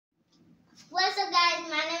What's up, guys?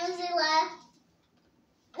 My name is Lela.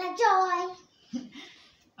 The Joy.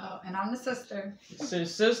 Oh, and I'm the sister.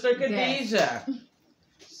 Sister Khadijah.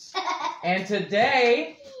 And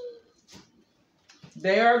today,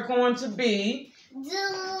 they are going to be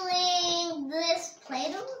doing this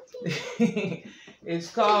Play-Doh.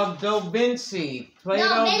 It's called Da Vinci.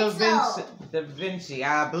 Play-Doh Da Vinci.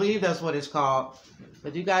 I believe that's what it's called.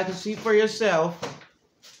 But you guys can see for yourself.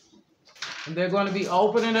 And they're going to be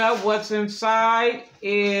opening up. What's inside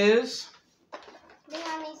is... Do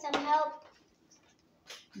you need some help?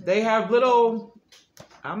 They have little...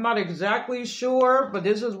 I'm not exactly sure, but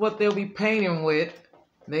this is what they'll be painting with.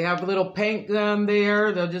 They have a little paint gun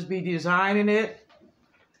there. They'll just be designing it.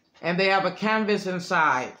 And they have a canvas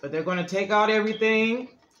inside. But they're going to take out everything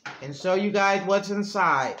and show you guys what's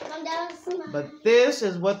inside. But this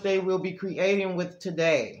is what they will be creating with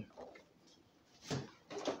today.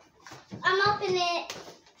 I'm opening it.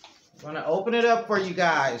 I'm going to open it up for you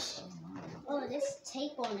guys. Oh, there's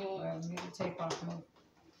tape on it. Well, we need the tape off.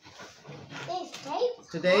 There's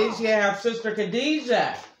tape? Today's you have Sister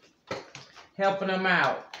Khadijah helping them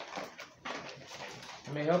out.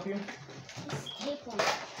 Let me help you. There's tape on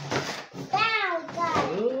it. Wow,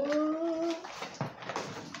 guys. Ooh.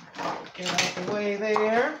 Get out the way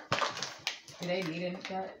there. Do they need any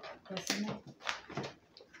pressing it?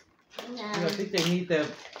 No. Yeah, I think they need the,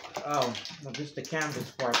 well, just the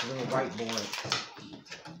canvas part, the little whiteboard.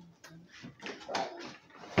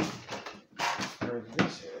 Where's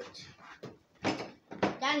this at?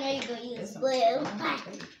 I know you're going to use blue.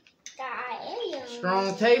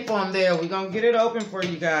 Strong tape on there. We're going to get it open for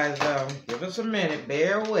you guys, though. Give us a minute.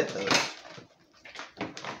 Bear with us.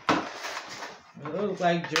 It looks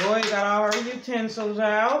like Joy got all her utensils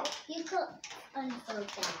out. You could unfold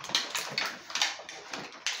that.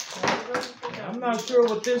 I'm not sure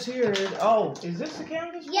what this here is. Oh, is this the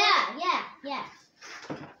canvas? Yeah.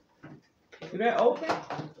 Is that open?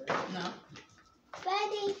 No.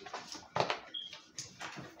 Ready?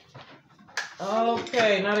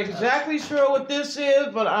 Okay, not exactly sure what this is,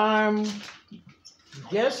 but I'm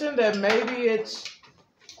guessing that maybe it's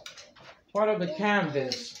part of the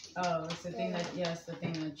canvas. Oh, it's the thing that, yes, the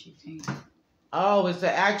thing that you paint. Oh, it's the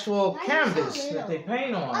actual canvas that they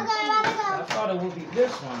paint on. Okay, I thought it would be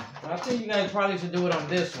this one. I think you guys probably should do it on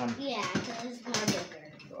this one. Yeah, because it's more bigger.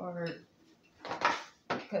 Or,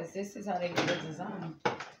 because this is how they get the design.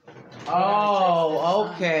 Oh,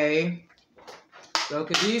 okay. So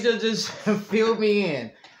Khadijah just filled me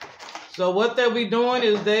in. So what they'll be doing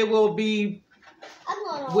is they will be,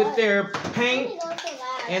 with their paint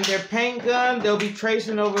and their paint gun, they'll be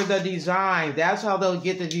tracing over the design. That's how they'll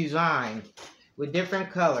get the design, with different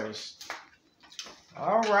colors.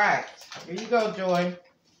 All right. Here you go, Joy.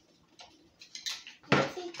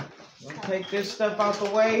 We'll take this stuff out the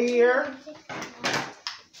way here.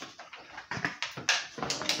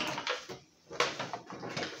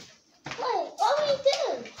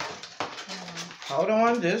 Hold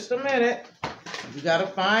on just a minute. We gotta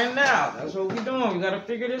find out. That's what we're doing. We gotta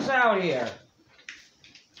figure this out here.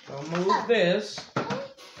 So move this.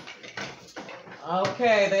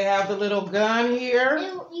 Okay, they have the little gun here.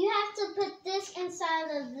 You have to put this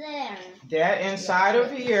inside of there. That inside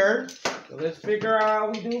of here. So let's figure out how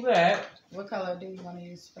we do that. What color do you want to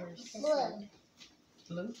use first? Blue.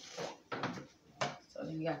 Blue? So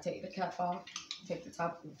then you got to take the cap off. Take the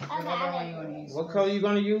top, whatever one you want to use. What color you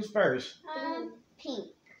gonna use first? Pink.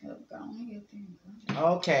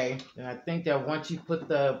 Okay, and I think that once you put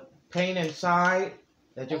the paint inside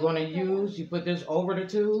that you're gonna use, you put this over the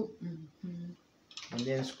tube and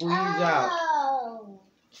then squeeze out.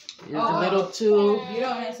 Here's a little tube. You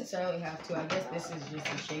don't necessarily have to. I guess this is just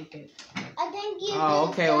to shape it. I think you Oh,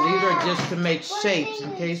 okay. Well, these are just to make shapes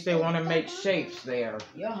in case they want to make shapes there.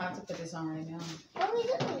 You don't have to put this on right now. What are we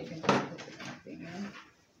doing? You can just put the thing in.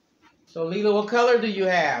 So, Lela, what color do you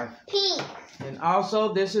have? Pink. And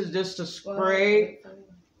also, this is just to spray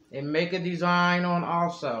and make a design on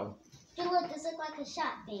also. Dude, look, this looks like a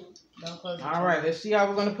shot thing. Don't close it. All right, let's see how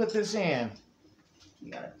we're going to put this in.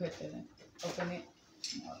 You got to put it in. Open it.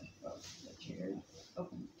 No, let you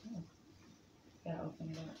open it. Oh. You got to open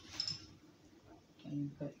it up. And you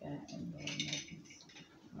put that in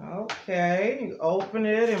there. Okay, you open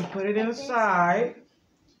it and put it inside.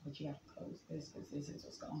 But you have to close this because this is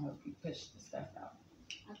what's going to help you push the stuff out.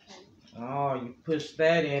 Okay. Oh, you push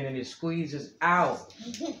that in and it squeezes out.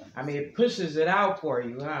 I mean, it pushes it out for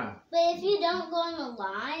you, huh? But if you don't go on the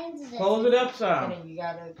lines... Close it up And some. then you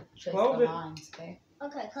got to trace Close the it. lines, okay?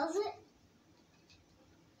 Okay, close it.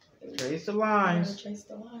 Trace the lines. Trace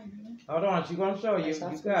the line, man. Hold on, she's going to show you.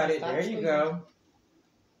 You got it. There you go.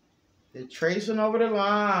 They're tracing over the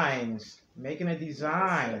lines, making a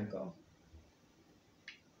design.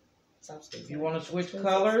 If you want to switch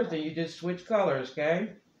colors, then you just switch colors, okay?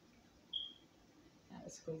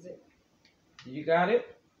 Squeeze it. You got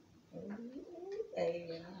it? Hey,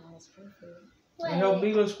 yeah, that's perfect. Can you help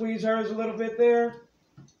Lela squeeze hers a little bit there?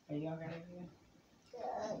 Hey, y'all got it here?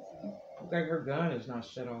 Look like her gun is not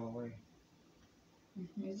shut all the way.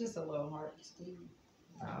 It's just a little hard to squeeze.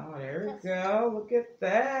 Oh, there we go. Look at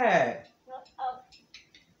that.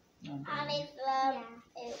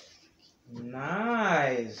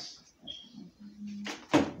 Nice.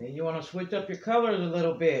 Then you want to switch up your colors a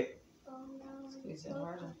little bit. Squeeze it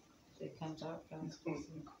harder. It comes out. Squeeze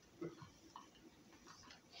it.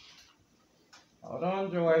 Hold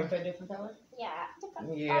on, Joy. Put a different color?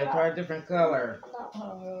 Yeah, try a different color.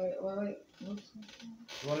 Oh, wait. Oops.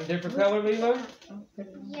 You want a different color, Lela?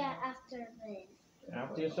 Yeah, after this.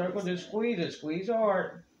 After you circle, just squeeze it. Squeeze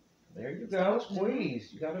hard. There you go.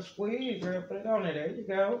 Squeeze. You got to squeeze. Girl, put it on there. There you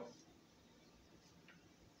go.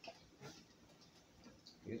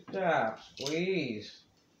 Good job. Squeeze.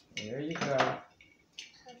 There you go.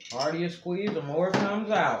 Harder you squeeze, the more it comes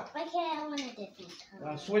out. Why can't I want a different color?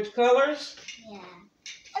 Want to switch colors? Yeah.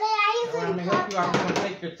 I'm going to help you. I'm going to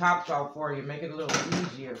take your tops off for you. Make it a little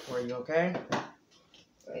easier for you, okay?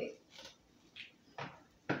 Wait.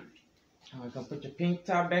 I'm going to put your pink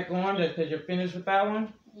top back on because you're finished with that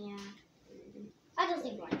one? Yeah. I just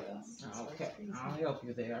think like this. Okay. I'll help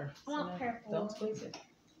you there. I want purple. Don't squeeze it.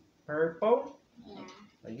 Purple? Yeah.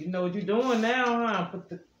 Well, you know what you're doing now, huh? Put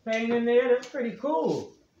the paint in there. That's pretty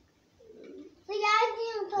cool. So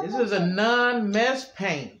guys, This is a non-mess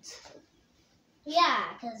paint.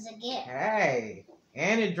 Yeah, because it gets. Hey.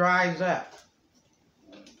 And it dries up.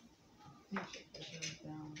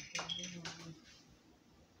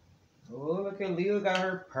 Oh, look at Lela got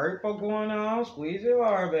her purple going on. Squeeze it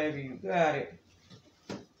hard, baby. You got it.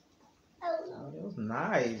 Oh, that was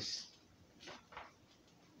nice.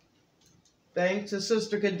 Thanks to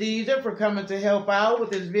Sister Khadijah for coming to help out with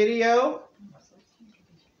this video.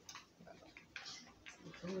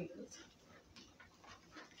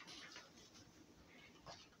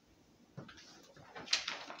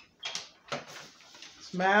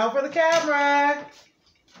 Smile for the camera.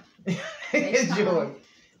 Enjoy.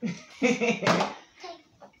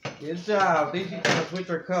 Good job. At least you kind of switch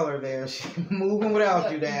her color there. She's moving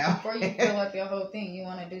without you now. Before you fill up your whole thing, you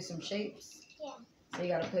want to do some shapes? Yeah. So you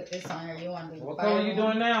got to put this on here. You want to do What color are you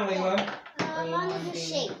doing now, Lela? I want to do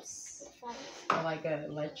shapes. Or like an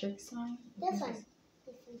electric sign? This one.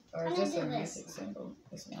 Or I'm is gonna this do a this. music symbol?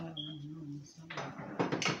 This one of them.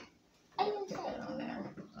 I didn't Put that on there.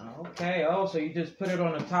 Okay. Oh, so you just put it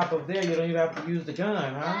on the top of there. You don't even have to use the gun, I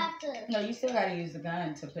huh? have to. No, you still got to use the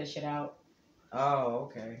gun to push it out. Oh,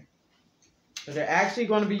 okay. So they're actually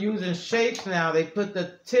going to be using shapes now. They put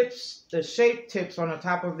the tips, the shape tips on the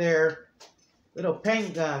top of their little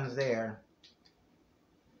paint guns there.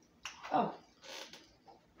 Oh.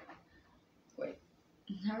 Wait.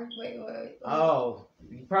 Wait. Oh,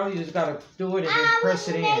 you probably just got to do it and then press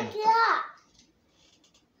it in. Make it up.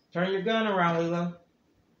 Turn your gun around, Lela.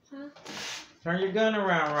 Huh? Turn your gun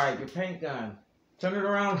around right, your paint gun. Turn it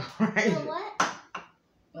around right. So what?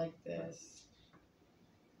 Like this.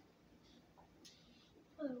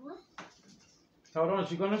 Wait, what? Hold on,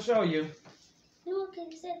 she's going to show you. No,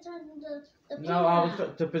 because you said turn the No, I was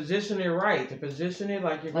to position it right. To position it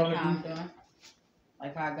like you're Like going how I'm to do. doing.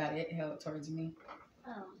 Like how I got it held towards me.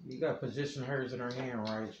 Oh. You got to position hers in her hand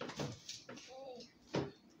right. Okay.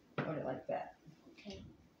 Put it like that. Okay.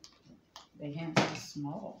 The hands are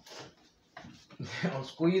small. I'll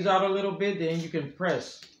squeeze out a little bit, then you can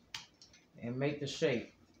press and make the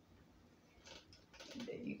shape.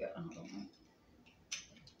 There you go. Hold on.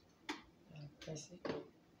 Press it.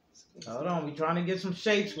 Squeeze Hold on, we're trying to get some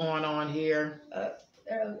shapes going on here.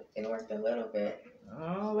 There, it worked a little bit.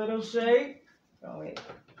 Oh, little shape. Oh wait.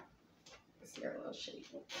 Let's see our little shape.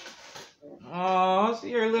 Oh, see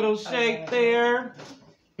your little shape there.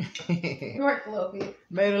 It worked a little bit.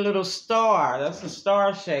 Made a little star. That's a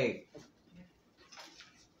star shape.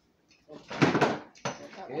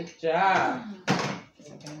 Good job. It's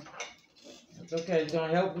okay. It's okay. It's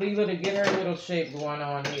gonna help Lela to get her little shape going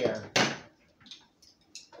on here.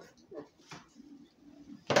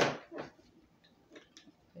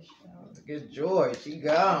 Good joy. She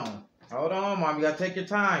gone. Hold on, Mom. You gotta take your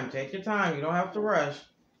time. Take your time. You don't have to rush.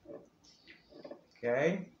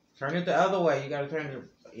 Okay. Turn it the other way. You gotta turn it.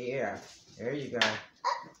 Yeah. There you go.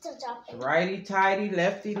 Righty tighty,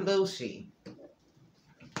 lefty loosey.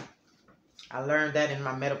 I learned that in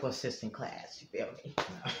my medical assistant class. You feel me?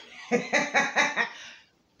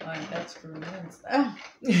 Like that screwed in stuff.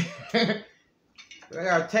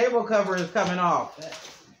 Our table cover is coming off.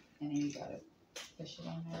 And then you gotta push it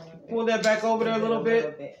on there a little bit. Pull that back over there a little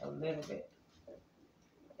bit. A little bit.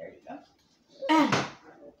 There you go.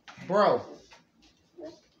 Bro.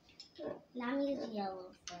 Now I'm using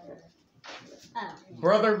yellow for. Oh.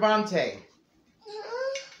 Brother Vontae.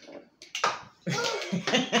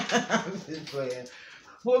 I'm just playing.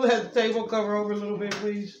 Pull that table cover over a little bit,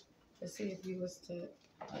 please. Let's see if you was to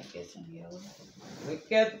get some yellow.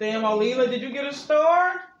 Look at them. Oh, Lela, did you get a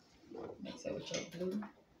star? Mix it with your blue.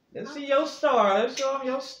 Let's see your star. Let's show them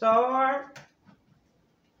your star.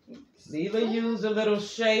 Lela used a little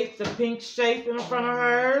shape, the pink shape in front of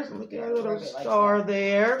hers. Look at that little star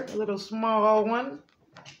there. A little small one.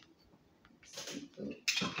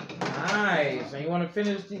 Nice. And you want to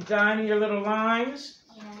finish designing your little lines?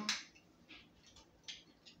 Yeah.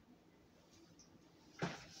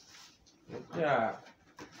 Good job.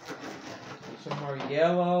 Put some more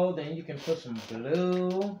yellow, then you can put some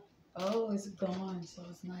blue. Oh, it's gone, so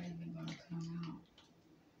it's not even gonna come out.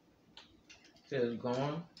 It's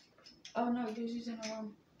gone. Oh no, you're using the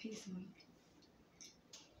wrong piece of me.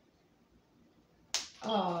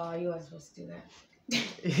 Oh, you weren't supposed to do that.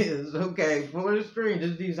 It's okay. Pull the screen,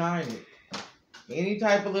 just design it. Any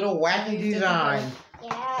type of little wacky design.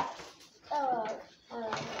 Yeah.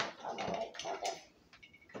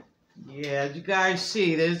 Yeah, as you guys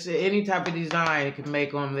see, there's any type of design you can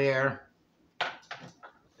make on there. I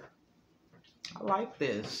like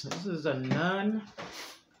this. This is a non-mess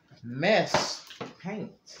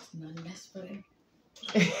paint. Non-mess for them.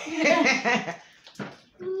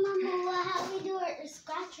 Mama, how we do our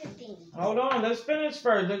scratcher thing? Hold on, let's finish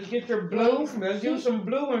first. Let's get your blue. Let's use some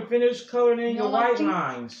blue and finish coloring in your white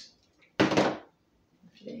lines.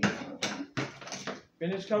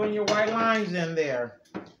 Finish coloring your white lines in there.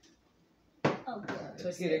 Oh, good.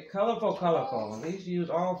 Let's get it colorful, colorful. At least use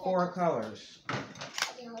all 4 colors.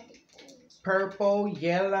 Purple,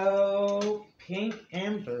 yellow, pink,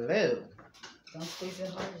 and blue. Don't squeeze it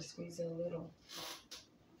hard, just squeeze it a little.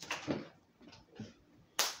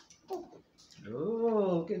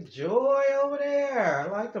 Ooh, look at Joy over there. I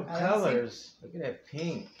like the colors. Look at that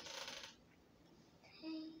pink.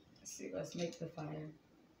 Let's see, let's make the fire.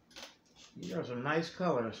 These are some nice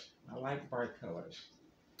colors. I like bright colors.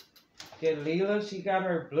 Get Lela, she got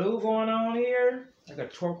her blue going on here. Like a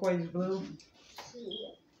turquoise blue.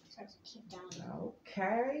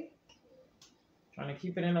 Okay. Trying to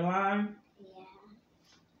keep it in the line. Yeah.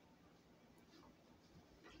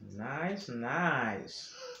 Nice,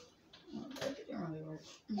 nice. Oh, that didn't really work.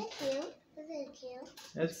 That's cute. Isn't it cute?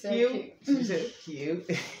 That's So cute. cute. She said cute.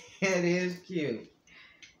 It is cute.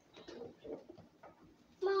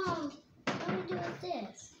 Mom, what do we do with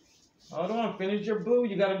this? Hold on, finish your blue.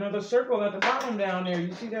 You got another circle at the bottom down there.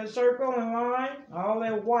 You see that circle and line? All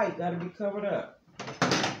that white got to be covered up.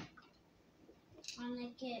 I want to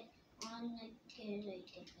get a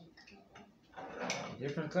different color.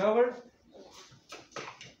 Different color?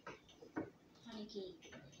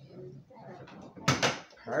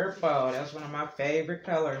 Purple. That's one of my favorite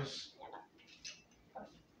colors.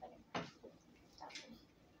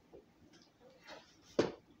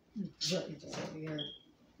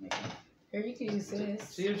 Here, you can use this.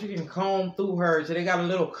 See if you can comb through hers. So they got a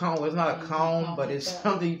little comb. It's not a comb, but it's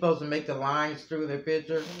something you're supposed to make the lines through the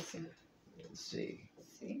picture. Let's see.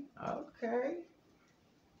 See? Okay.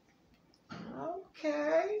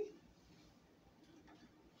 Okay.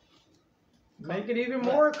 Make it even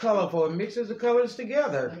more colorful. It mixes the colors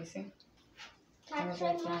together. Let me see. Can I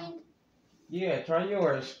try mine? Yeah, try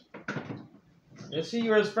yours. Let's see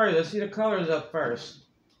yours first. Let's see the colors up first.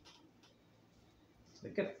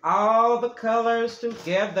 Look at all the colors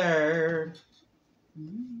together.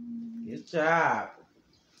 Good job.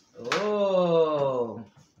 Oh,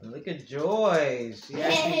 look at Joy's. She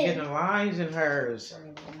actually getting the lines in hers.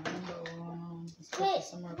 Wait,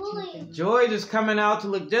 Bully. Joy is coming out to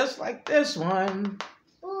look just like this one.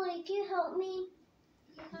 Bully, can you help me?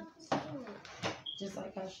 Just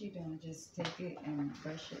like how she doing. Just take it and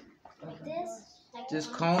brush it. Like this?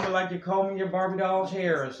 Just comb it like you're combing your Barbie doll's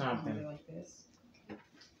hair or something. Like this.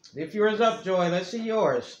 Lift yours up, Joy. Let's see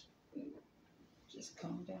yours. Just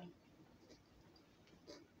comb down.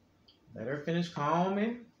 Let her finish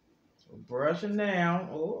combing. Brushing down.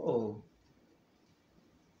 Oh.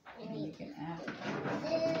 And you can add.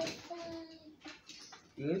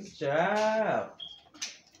 Good job.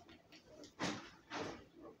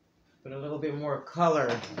 Put a little bit more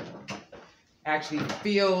color. Actually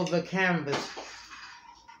fill the canvas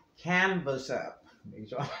up.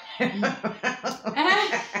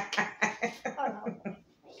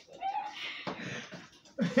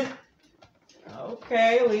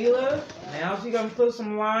 Okay, Lela. Now she's gonna put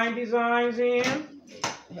some line designs in. Help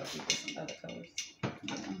you with some other colors.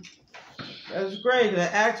 That's great. It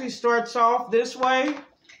actually starts off this way.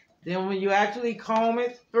 Then when you actually comb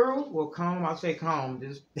it through, I say comb,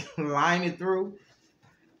 just line it through.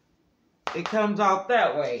 It comes out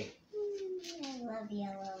that way. I love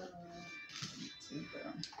yellow.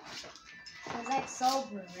 It's like so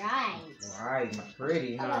bright. Right,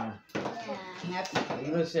 pretty, huh? Yeah.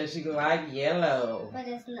 Lela says she like yellow. But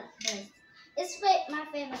it's not. It's my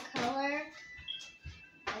favorite color.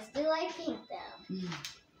 I still like pink though.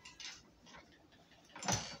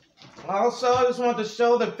 Also, I just want to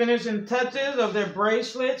show the finishing touches of their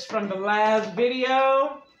bracelets from the last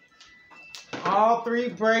video. All 3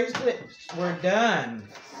 bracelets were done.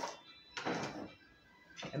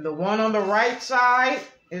 And the one on the right side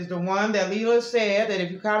is the one that Lela said that if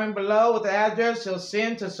you comment below with the address, she'll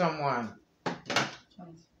send to someone.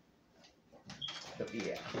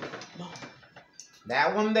 Yeah.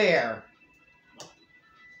 That one there.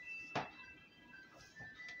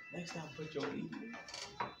 Next time, put your E.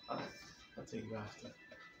 I'll take you after.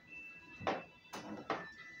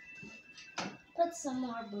 Put some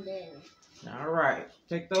more blue. All right.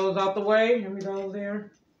 Take those out the way. Give me those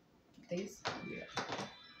there. These? Yeah.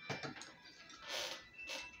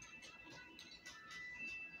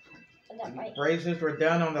 Right. Bracelets were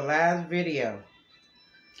done on the last video.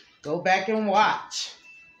 Go back and watch.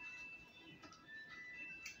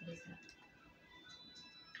 What is that?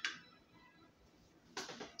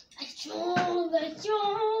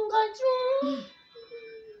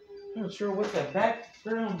 I'm not sure what that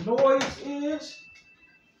background noise is.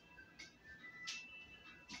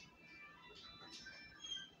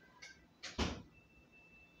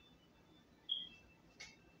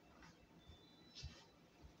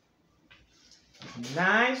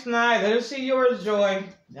 Nice, nice. Let us see yours, Joy.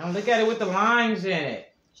 Now look at it with the lines in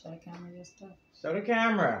it. Show the camera your stuff. Show the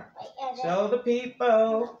camera. Show the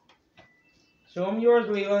people. Show them yours,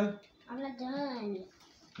 Lela. I'm not done.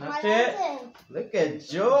 Not yet. Look at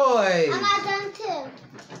Joy. I'm not done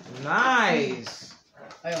too. Nice.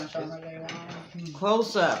 I want to show her their line.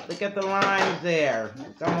 Close up. Look at the lines there.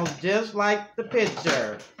 It's almost just like the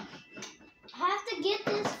picture. I have to get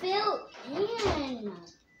this filled in.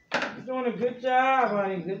 You're doing a good job,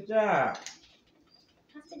 honey. Good job.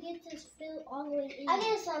 I have to get this filled all the way in. I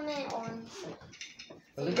get some in orange.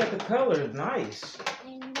 But look at the colors. Nice.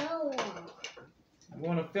 I know. You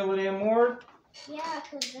want to fill it in more? Yeah,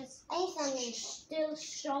 because it's still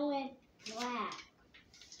showing black.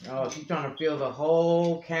 Oh, she's trying to fill the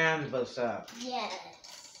whole canvas up.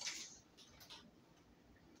 Yes.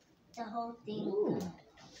 The whole thing. Ooh.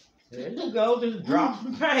 There you go. Just drop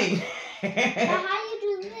the paint. Now how you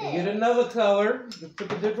do this? Get another color. Just put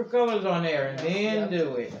the different colors on there and then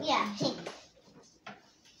do it. Yeah, pink.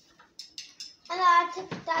 And I took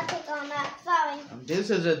on that. Sorry. This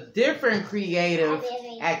is a different creative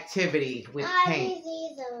activity with paint,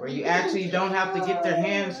 where you actually don't have to get their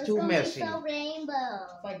hands too messy. It's so rainbow.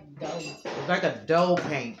 It's like dough. It's like a dough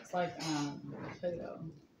paint. It's like Play-Doh.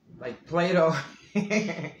 Like Play-Doh.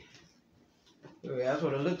 That's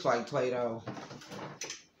what it looks like, Play-Doh.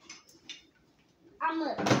 I'm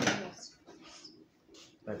looking at this.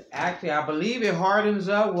 But actually, I believe it hardens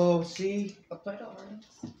up. We'll see. A Play-Doh hardens.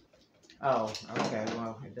 Oh, okay.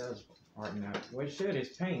 Well, it does harden up. Well, it should.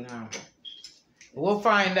 It's paint, huh? We'll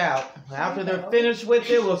find out. After they're finished with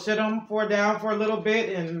it, we'll sit them down for a little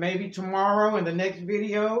bit, and maybe tomorrow in the next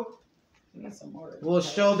video, We need some more. we'll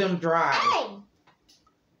show them dry. Hey!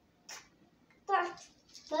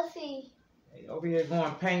 Fluffy. Hey, over here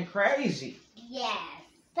going paint crazy. Yes.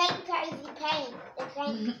 Paint crazy paint. The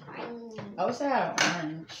paint crazy. I wish I had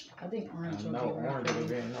orange. I think orange would No, be really orange would have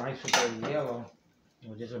pretty. been nice with the yellow.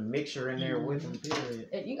 Or just a mixture in there with them, period.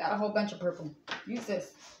 Hey, you got a whole bunch of purple. Use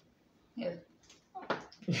this. Here.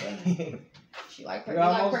 She like You purple.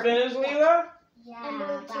 almost finished, Lela?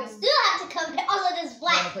 Yeah, but I still have to cover all of this You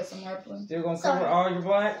want to black. put some more blue? Still gonna cover all your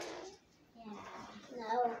black? Yeah.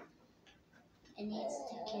 No. It needs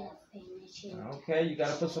to get finishing. Okay, you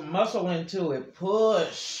gotta put some muscle into it.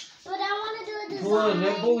 Push. But I want to do a design. Push.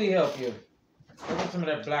 Let Bully help you. Put some of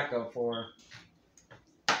that black up for her.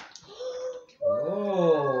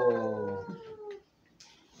 Oh.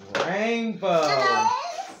 Rainbow.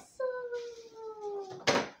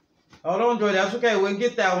 Hold on, Joy. That's okay. We'll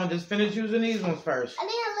get that one. Just finish using these ones first. I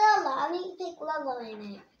need a Lela. I need pink Lela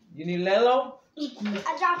in it. You need Lelo?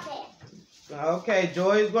 I dropped it. Okay,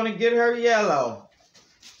 Joy's gonna get her yellow.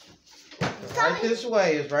 Right this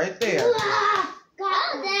way. It's right there. Oh, then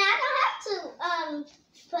I don't have to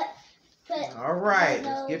put. All right.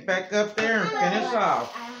 Let's get back up there and finish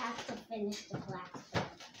off. I have to finish the black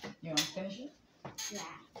You want to finish it? Yeah.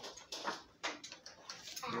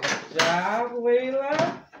 Good job,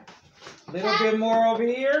 Lela. Little bit more over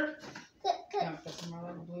here. You want to put some more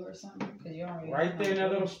like blue or something? Because you already Right have there in that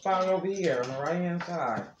blue. little spot over here on the right hand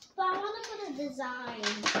side. But I want to put a design,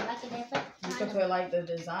 like a different You kind can of. put like the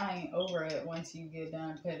design over it once you get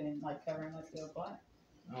done putting, like covering like the black.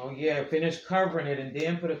 Oh yeah, finish covering it and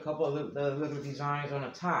then put a couple of the little designs on the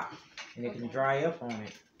top. And it can dry up on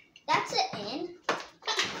it. That's it in.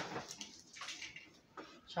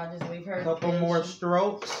 Should I just leave her? A couple more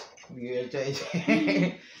strokes.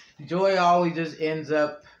 Yeah, Joy always just ends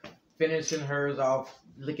up finishing hers off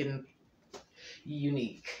looking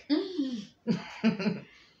unique. She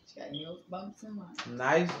got no bumps in mine.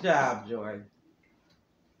 Nice job, Joy.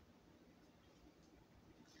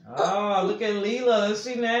 Oh, look at Lela. Let's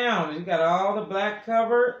see now. You got all the black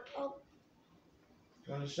covered. Oh.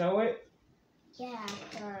 You want to show it? Yeah,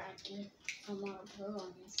 after I get some more blue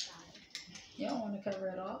on this side. You don't want to cover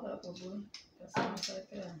it all up with blue. That's nice right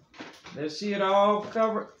there. Let's see it all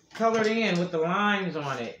colored in with the lines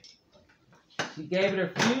on it. She gave it a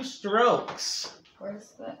few strokes.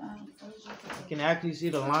 Where's the You can actually see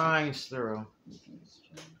the lines through.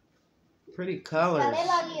 Pretty colors. So they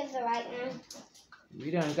love you as the right now.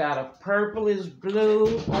 We done got a purplish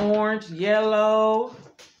blue, orange, yellow,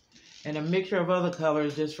 and a mixture of other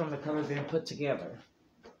colors just from the colors being put together.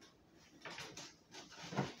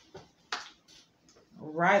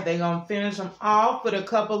 All right, they're gonna finish them off with a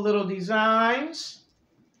couple little designs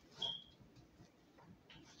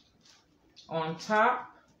on top.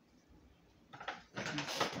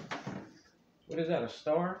 What is that, a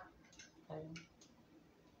star?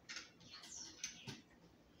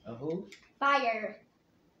 A who? Fire.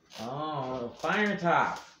 Oh, a fire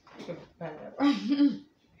top. You can back up.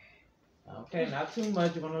 Okay, not too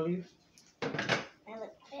much. You want to leave? That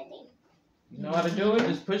looks pretty. You know how to do it?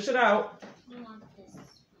 Just push it out. I want this one.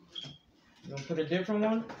 You gonna put a different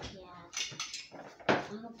one? Yeah. I'm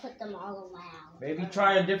gonna put them all around. Maybe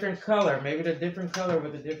try a different color. Maybe the different color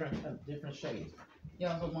with a different shade. You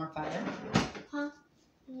want to put more fire? Huh?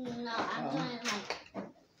 No, I'm doing it like.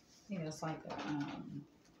 Yeah, it's like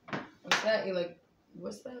what's that? You like?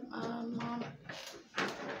 What's that? Mom?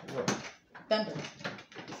 What? Thunder.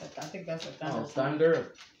 I think that's a thunder. Oh, sign.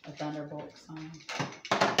 thunder. A thunderbolt sign.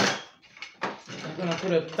 I'm gonna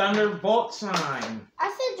put a thunderbolt sign. I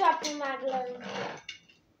said dropping my glue.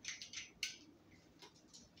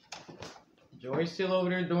 Joy's still over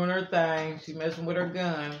there doing her thing. She messing with her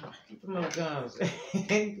gun. Keep them little guns.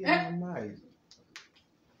 Yeah, nice.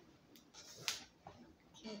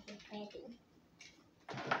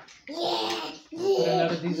 Yeah. Put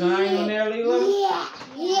another design on there, Lela.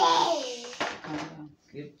 Yeah. Yeah.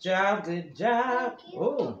 Good job, good job.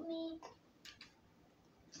 Oh,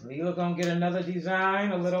 Lela gonna get another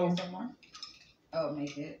design, a little. Some more? Oh,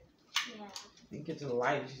 make it. Yeah. I think it's a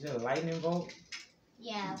light. She said a lightning bolt.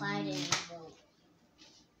 Yeah, lighting bolt.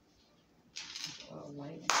 Oh,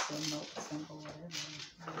 light, symbol,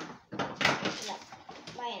 whatever.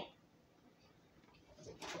 Light.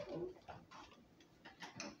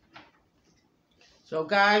 So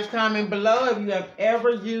guys, comment below if you have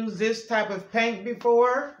ever used this type of paint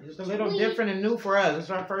before. It's a little different and new for us. It's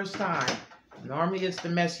our first time. Normally it's the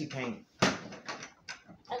messy paint. I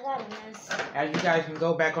got a mess. As you guys can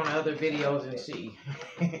go back on the other videos and see.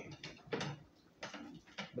 But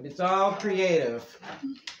it's all creative.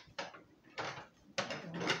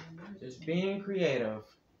 Just being creative.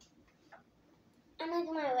 I'm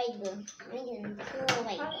making my way blue. I'm making cool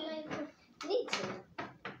way. Me too.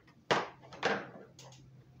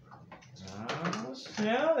 Oh,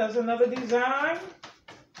 yeah, that's another design.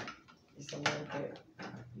 Just a little bit.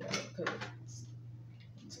 Yeah, put it.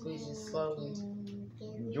 Squeeze it slowly.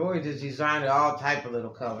 Joy just designed all type of little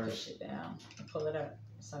Push colors. it down. Pull it up.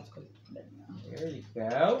 Stop squeezing. There you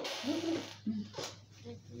go. There you go.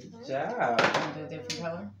 Good job. Want to do a different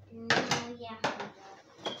color? Yeah.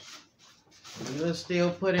 Lela's still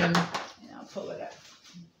putting And I'll pull it up.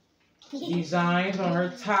 designs on her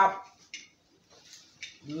top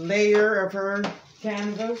layer of her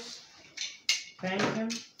canvas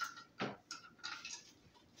painting.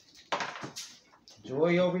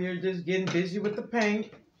 Joy over here just getting busy with the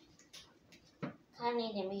paint. I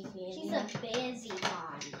need to make you. She's a busy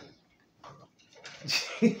body.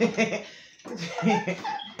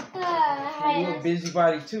 You're a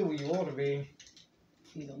busybody too, you ought to be.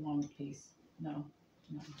 Use a long piece. No.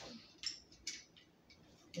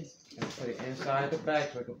 Just And put it inside the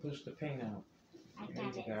back so I can push the paint out. I There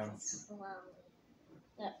got you it go. slowly.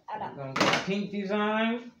 We're gonna get a pink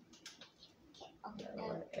design.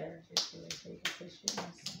 let air just so you can push it.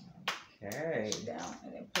 Okay. Down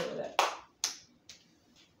and then pull it up.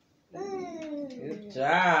 Good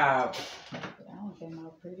job. That one came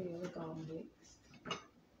out pretty. Look all mixed.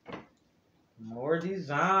 More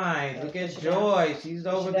designs. Look at Joy. She's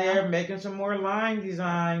over there making some more line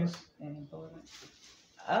designs. And then pull it up.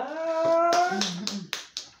 Ah,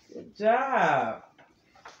 good job.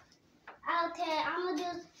 Okay, I'm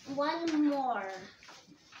gonna do one more.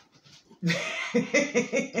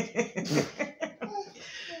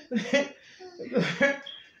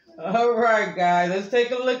 All right, guys. Let's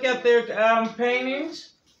take a look at their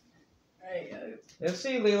paintings. There you go. Let's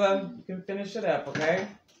see, Lela. You can finish it up, okay?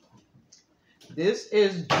 This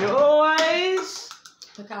is Joy's.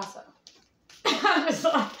 Picasso. I'm just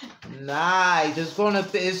like, Nice.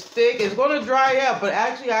 It's thick. It's gonna dry up, but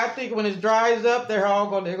actually, I think when it dries up, they're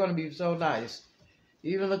gonna be so nice.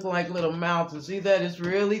 Even looking like little mountains. See that? It's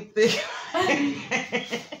really thick.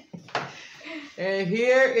 And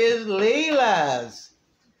here is Lela's.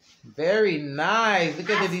 Very nice. Look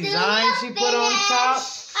at the design she put on top.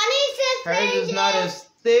 Hers is not as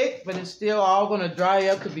thick, but it's still all going to dry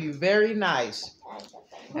up to be very nice.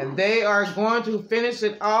 And they are going to finish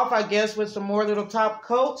it off, I guess, with some more little top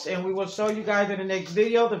coats. And we will show you guys in the next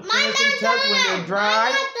video the finishing touch when they're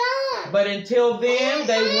dry. But until then,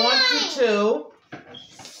 they want you to...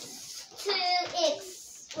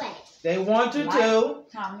 They want you to...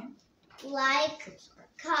 Like,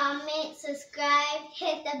 comment, subscribe,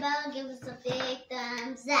 hit the bell, give us a big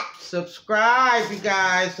thumbs up. Subscribe, you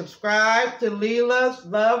guys. Subscribe to Lela's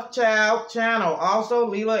Love Child channel. Also,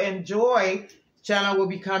 Lela and Joy channel will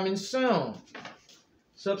be coming soon.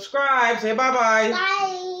 Subscribe. Say bye-bye.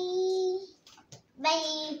 Bye.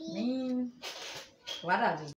 Bye. Why did I just